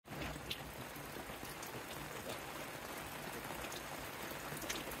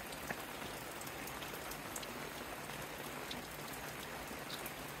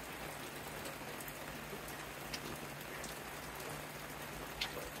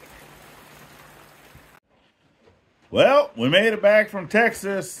Well, we made it back from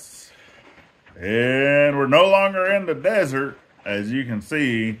Texas, and we're no longer in the desert. As you can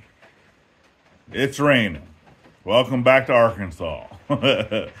see, it's raining. Welcome back to Arkansas.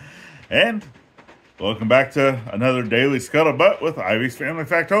 And welcome back to another daily Scuttlebutt with Ivy's Family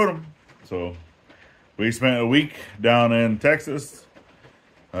Factotum. So, we spent a week down in Texas,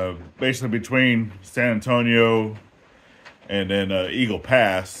 basically between San Antonio and then Eagle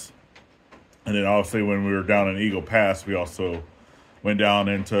Pass. And then obviously when we were down in Eagle Pass, we also went down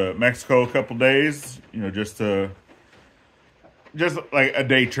into Mexico a couple days, just like a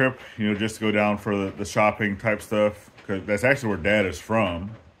day trip, just to go down for the shopping type stuff, because that's actually where Dad is from.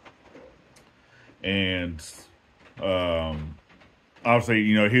 And obviously,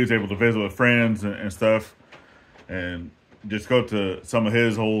 he was able to visit with friends and stuff, and just go to some of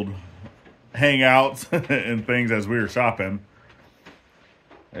his old hangouts and things as we were shopping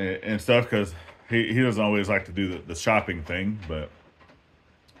and stuff, because he doesn't always like to do the shopping thing,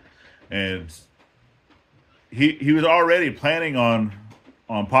 and he was already planning on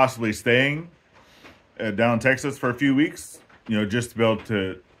possibly staying down in Texas for a few weeks, just to be able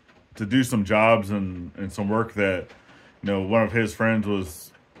to do some jobs and some work that one of his friends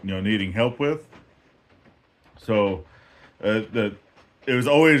was needing help with. So it was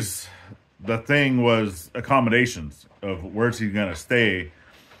always, the thing was accommodations of where's he gonna stay,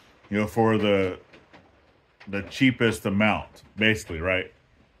 for the cheapest amount, basically, right?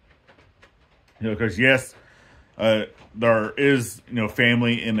 Because yes, there is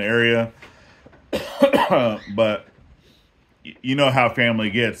family in the area, but how family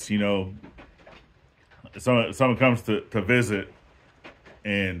gets. Someone comes to visit,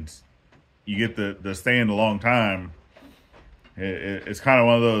 and you get the staying a long time. It's kind of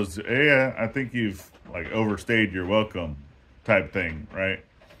one of those, hey, I think you've overstayed your welcome type thing, right?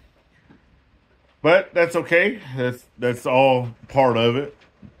 But that's okay. That's all part of it,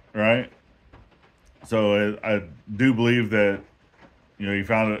 right? So I do believe that you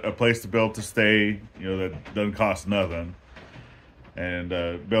found a place to be able to stay, that doesn't cost nothing, and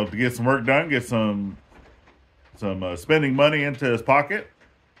be able to get some work done, get some spending money into his pocket,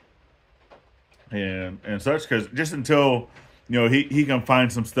 and such. Because just until he can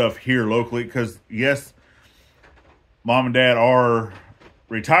find some stuff here locally, because yes, Mom and Dad are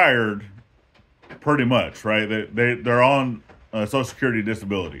retired. Pretty much, right? They're on Social Security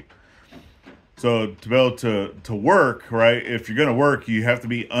disability. So to be able to work, right? If you're going to work, you have to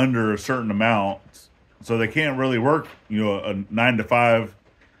be under a certain amount. So they can't really work, a 9 to 5,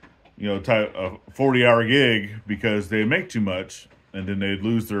 type of 40-hour gig, because they make too much, and then they'd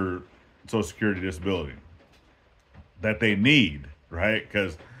lose their Social Security disability that they need, right?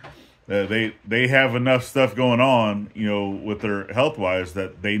 Because they have enough stuff going on, with their health-wise,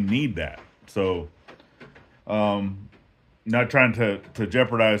 that they need that. So, not trying to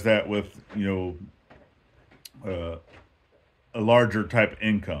jeopardize that with, a larger type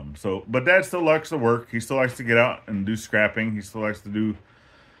income. So, but Dad still likes to work. He still likes to get out and do scrapping. He still likes to do,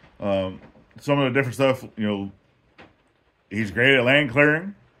 some of the different stuff. He's great at land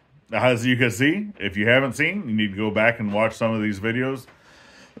clearing, as you can see. If you haven't seen, you need to go back and watch some of these videos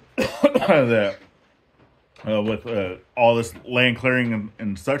that, with all this land clearing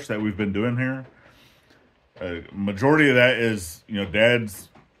and such that we've been doing here. Majority of that is, Dad's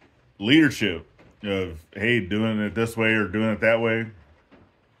leadership of, hey, doing it this way or doing it that way.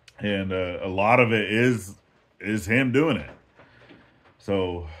 And a lot of it is him doing it.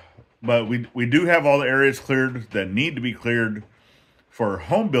 So, but we do have all the areas cleared that need to be cleared for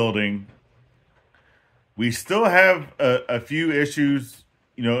home building. We still have a few issues,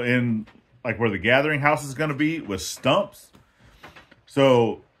 in where the gathering house is going to be with stumps.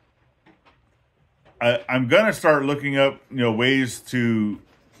 So I'm going to start looking up, ways to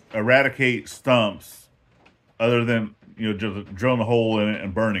eradicate stumps other than, just drilling a hole in it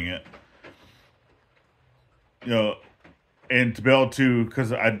and burning it. And to be able to,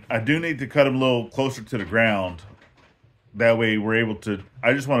 because I do need to cut them a little closer to the ground. That way we're able to,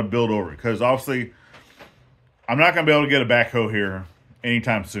 I just want to build over it. Because obviously I'm not going to be able to get a backhoe here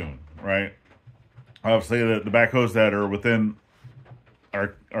anytime soon, right? Obviously the backhoes that are within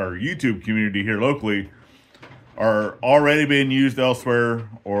our YouTube community here locally are already being used elsewhere,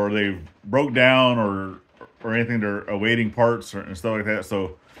 or they've broke down or anything. They're awaiting parts and stuff like that.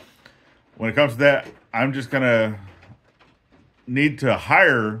 So when it comes to that, I'm just going to need to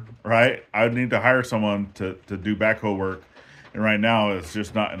hire, right? I would need to hire someone to do backhoe work. And right now it's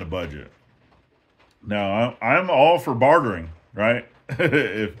just not in the budget. Now I'm all for bartering, right?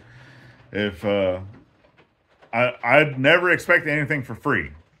 if I'd never expect anything for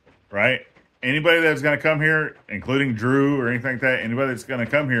free, right? anybody that's going to come here, including Drew or anything like that, anybody that's going to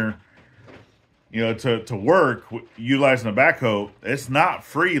come here, you know, to work utilizing a backhoe, it's not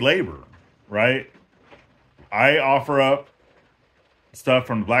free labor, right? I offer up stuff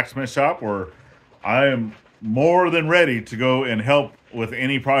from the blacksmith shop where I am more than ready to go and help with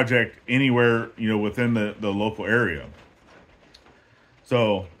any project anywhere, you know, within the local area.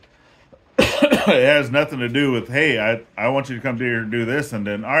 So it has nothing to do with, hey, I want you to come here and do this, and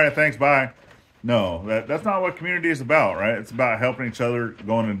then, all right, thanks, bye. No, that's not what community is about, right? It's about helping each other,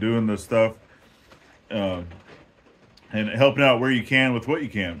 going and doing this stuff, and helping out where you can with what you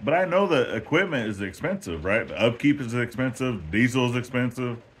can. But I know the equipment is expensive, right? The upkeep is expensive. Diesel is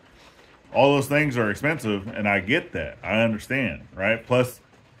expensive. All those things are expensive, and I get that. I understand, right? Plus,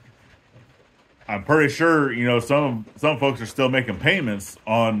 I'm pretty sure, you know, some folks are still making payments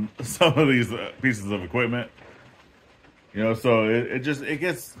on some of these pieces of equipment. You know, so it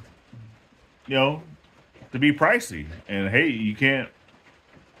gets, you know, to be pricey. And hey, you can't,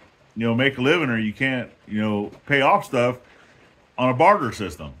 you know, make a living, or you can't, you know, pay off stuff on a barter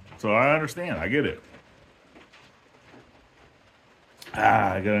system. So I understand. I get it.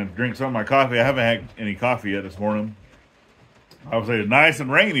 I gotta drink some of my coffee. I haven't had any coffee yet this morning. I would say it's nice and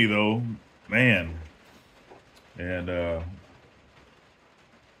rainy though, man. And the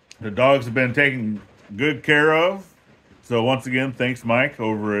dogs have been taken good care of. So once again, thanks Mike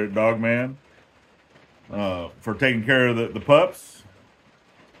over at Dogman for taking care of the pups.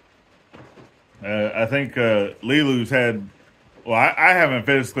 I think Lilu's had, well, I haven't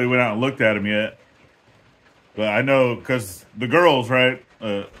physically went out and looked at him yet. But I know, because the girls, right,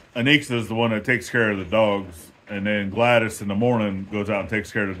 Anika is the one that takes care of the dogs. And then Gladys in the morning goes out and takes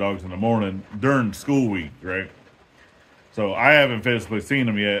care of the dogs in the morning during school week, right? So I haven't physically seen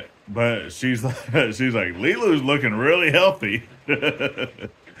them yet. But she's like, Lilu's looking really healthy. Because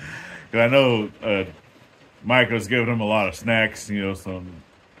I know Mike was giving him a lot of snacks, you know, some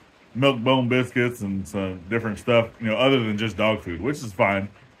milk bone biscuits and some different stuff, you know, other than just dog food, which is fine.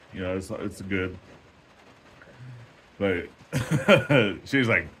 You know, it's good. But she's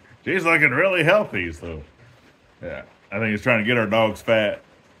like, she's looking really healthy. So, yeah, I think he's trying to get our dogs fat.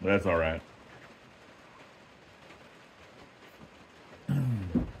 But that's all right.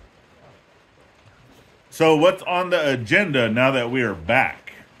 So what's on the agenda now that we are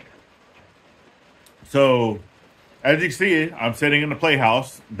back? So, as you can see, I'm sitting in the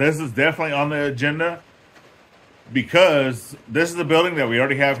playhouse. This is definitely on the agenda because this is a building that we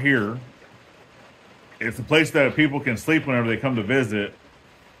already have here. It's a place that people can sleep whenever they come to visit,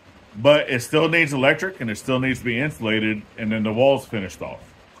 but it still needs electric and it still needs to be insulated, and then the walls finished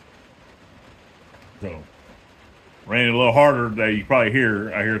off. So, raining a little harder that you probably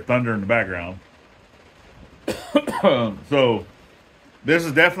hear. I hear thunder in the background. So, this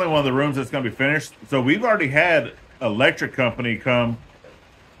is definitely one of the rooms that's going to be finished. So, we've already had electric company come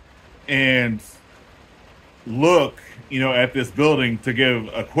and look, you know, at this building to give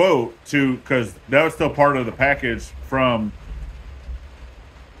a quote to, because that was still part of the package from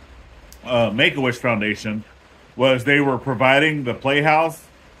Make-A-Wish Foundation, was they were providing the playhouse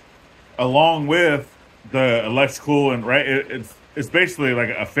along with the electrical, and right, it's basically like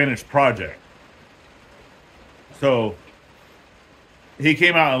a finished project. So he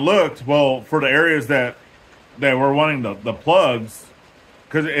came out and looked, well, for the areas that we're wanting the plugs,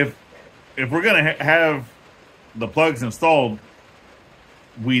 because if we're going to have the plugs installed,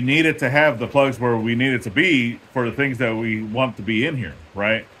 we needed to have the plugs where we need it to be for the things that we want to be in here,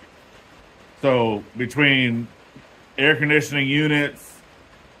 right? So between air conditioning units,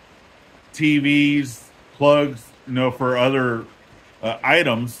 TVs, plugs, you know, for other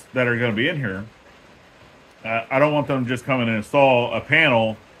items that are going to be in here, I don't want them to just come in and install a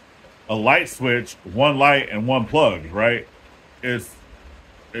panel, a light switch, one light, and one plug, right? It's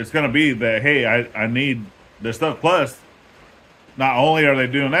going to be that, hey, I need this stuff. Plus, not only are they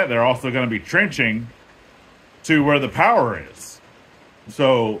doing that, they're also going to be trenching to where the power is.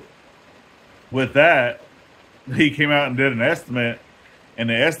 So with that, he came out and did an estimate, and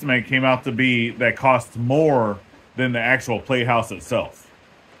the estimate came out to be that costs more than the actual playhouse itself.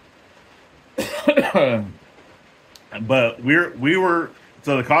 But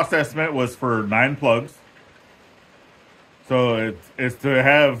so the cost estimate was for 9 plugs. So it's to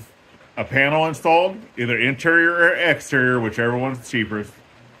have a panel installed, either interior or exterior, whichever one's cheapest.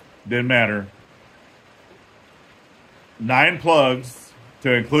 Didn't matter. 9 plugs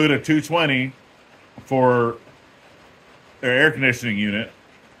to include a 220 for their air conditioning unit,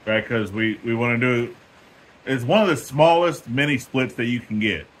 right? Because we want to do, it's one of the smallest mini splits that you can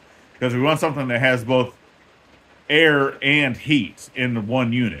get, because we want something that has both air and heat in the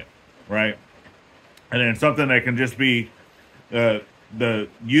one unit, right? And then something that can just be the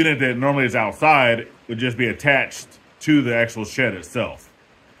unit that normally is outside would just be attached to the actual shed itself,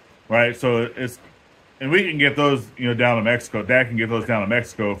 right? So and we can get those, down to Mexico. Dad can get those down to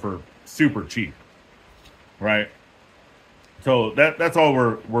Mexico for super cheap, right? So that's all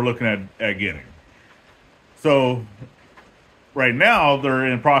we're looking at getting. So right now they're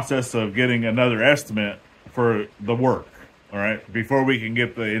in process of getting another estimate for the work, all right, before we can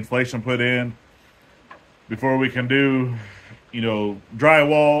get the insulation put in, before we can do,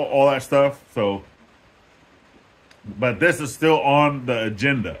 drywall, all that stuff. So, but this is still on the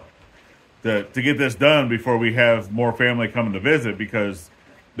agenda to get this done before we have more family coming to visit, because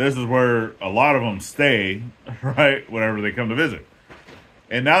this is where a lot of them stay, right, whenever they come to visit.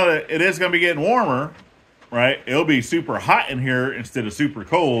 And now that it is going to be getting warmer, right, it'll be super hot in here instead of super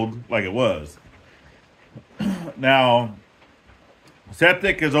cold like it was. Now,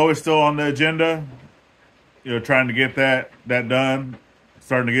 septic is always still on the agenda, trying to get that done,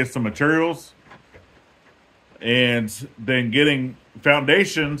 starting to get some materials, and then getting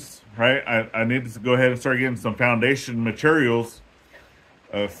foundations, right? I need to go ahead and start getting some foundation materials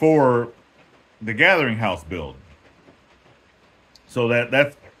for the gathering house build. So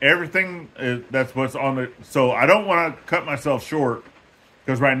that's everything. That's what's on the. So I don't want to cut myself short,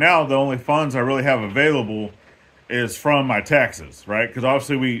 because right now the only funds I really have available is from my taxes, right? Because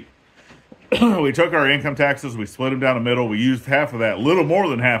obviously we took our income taxes, we split them down the middle. We used half of that, little more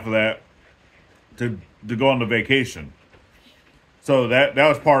than half of that, to go on the vacation. So that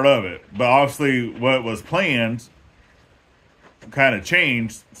was part of it. But obviously what was planned kind of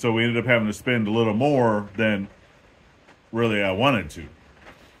changed, so we ended up having to spend a little more than really I wanted to.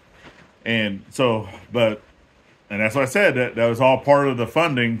 And so, and that's what I said, that was all part of the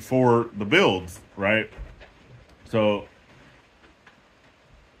funding for the builds, right? So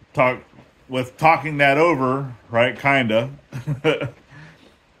talking that over, right, kinda,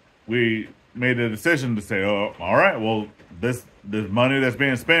 we made a decision to say, oh, all right, well, this money that's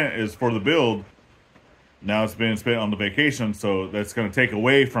being spent is for the build. Now it's being spent on the vacation, so that's going to take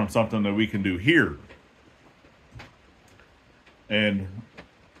away from something that we can do here. And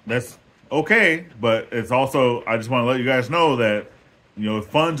that's okay, but it's also, I just want to let you guys know that,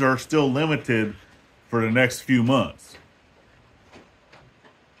 funds are still limited for the next few months.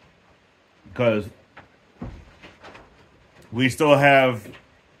 Because we still have,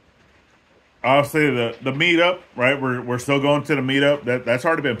 obviously, the meetup, right? We're still going to the meetup. That's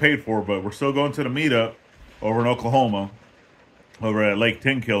already been paid for, but we're still going to the meetup over in Oklahoma, over at Lake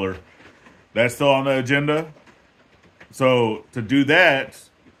Tenkiller. That's still on the agenda. So to do that,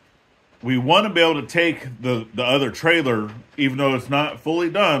 we want to be able to take the other trailer, even though it's not fully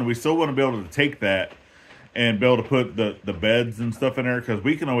done. We still want to be able to take that and be able to put the beds and stuff in there, because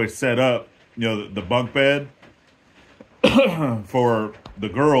we can always set up, the bunk bed for the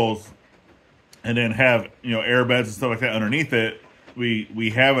girls, and then have, air beds and stuff like that underneath it.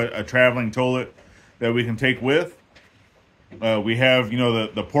 We have a traveling toilet that we can take with. We have,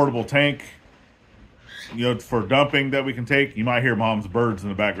 the portable tank, for dumping that we can take. You might hear Mom's birds in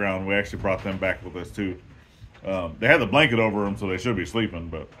the background. We actually brought them back with us too. They had the blanket over them, so they should be sleeping,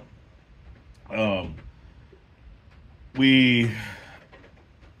 but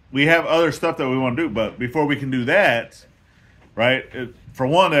we have other stuff that we want to do. But before we can do that, right, for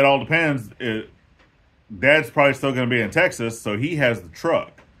one, it all depends. Dad's probably still going to be in Texas, so he has the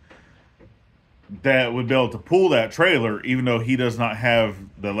truck that would be able to pull that trailer, even though he does not have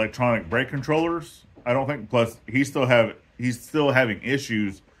the electronic brake controllers, I don't think. Plus, he's still having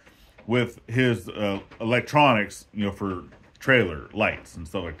issues with his electronics, for trailer lights and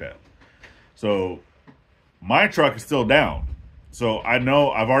stuff like that. So my truck is still down. So I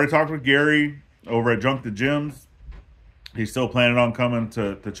know I've already talked with Gary over at Junk the Gyms. He's still planning on coming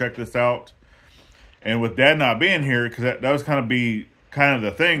to check this out. And with Dad not being here, because that was kind of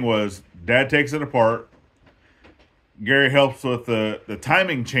the thing, was Dad takes it apart. Gary helps with the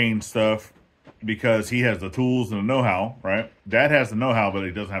timing chain stuff because he has the tools and the know-how, right? Dad has the know-how, but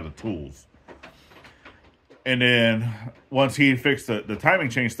he doesn't have the tools. And then once he fixed the timing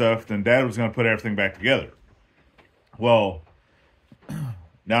chain stuff, then Dad was going to put everything back together. Well,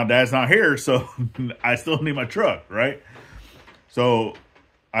 now Dad's not here, so I still need my truck, right? So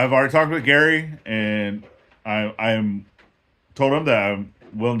I've already talked with Gary, and I'm told him that I'm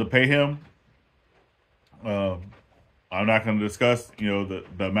willing to pay him. I'm not going to discuss, the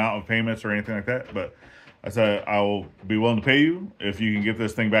amount of payments or anything like that, but I said I will be willing to pay you if you can get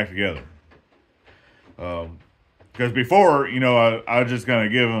this thing back together. Because before, I was just going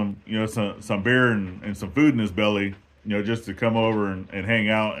to give him, some beer and some food in his belly, just to come over and hang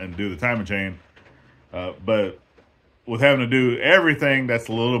out and do the timing chain. But with having to do everything, that's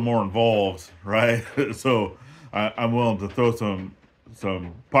a little more involved, right? So I'm willing to throw some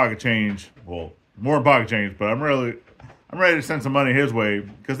pocket change. Well, more pocket change, but I'm ready to send some money his way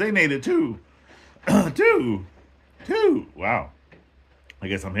because they need it too. Two. Wow. I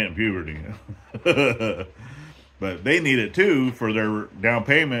guess I'm hitting puberty. But they need it too for their down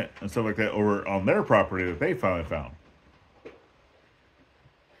payment and stuff like that over on their property that they finally found.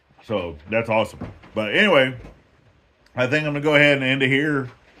 So that's awesome. But anyway, I think I'm going to go ahead and end it here.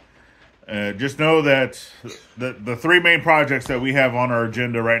 Just know that the three main projects that we have on our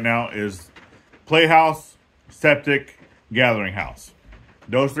agenda right now is playhouse, septic, gathering house.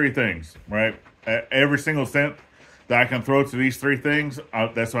 Those three things, right? Every single cent that I can throw to these three things,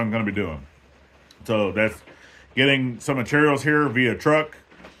 that's what I'm going to be doing. So that's getting some materials here via truck.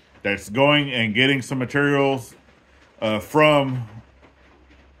 That's going and getting some materials from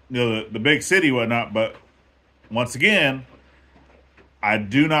the big city, whatnot. But once again, I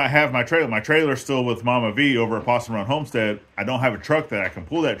do not have my trailer. My trailer is still with Mama V over at Possum Run Homestead. I don't have a truck that I can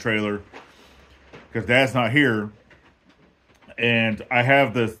pull that trailer because Dad's not here. And I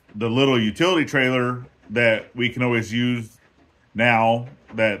have the little utility trailer that we can always use now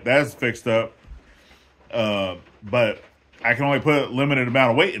that's fixed up. But I can only put a limited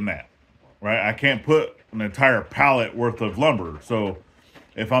amount of weight in that, right? I can't put an entire pallet worth of lumber. So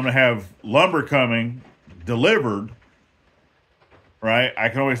if I'm going to have lumber coming delivered, right, I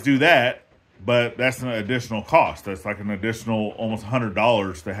can always do that, but that's an additional cost. That's like an additional almost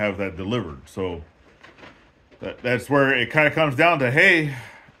 $100 to have that delivered. So that's where it kind of comes down to, hey,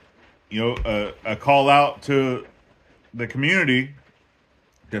 a call out to the community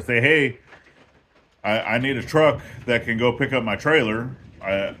to say, hey, I need a truck that can go pick up my trailer.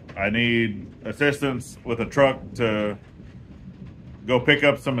 I need assistance with a truck to go pick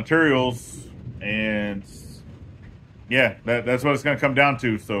up some materials. And yeah, that's what it's going to come down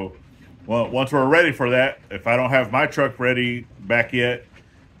to. So once we're ready for that, if I don't have my truck ready back yet,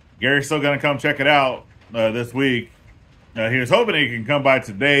 Gary's still going to come check it out this week. He was hoping he can come by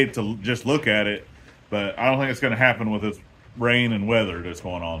today to just look at it, but I don't think it's going to happen with this rain and weather that's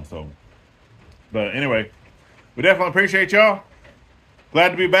going on. So, but anyway, we definitely appreciate y'all. Glad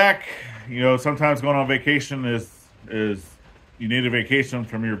to be back. Sometimes going on vacation is you need a vacation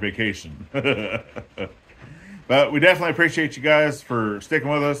from your vacation. But we definitely appreciate you guys for sticking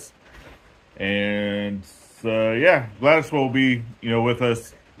with us. And yeah, Gladys will be with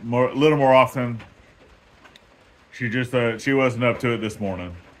us a little more often. She just she wasn't up to it this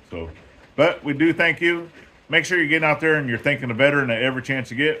morning. So, but we do thank you. Make sure you're getting out there and you're thanking a veteran at every chance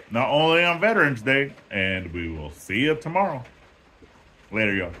you get, not only on Veterans Day. And we will see you tomorrow.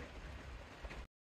 Later, y'all.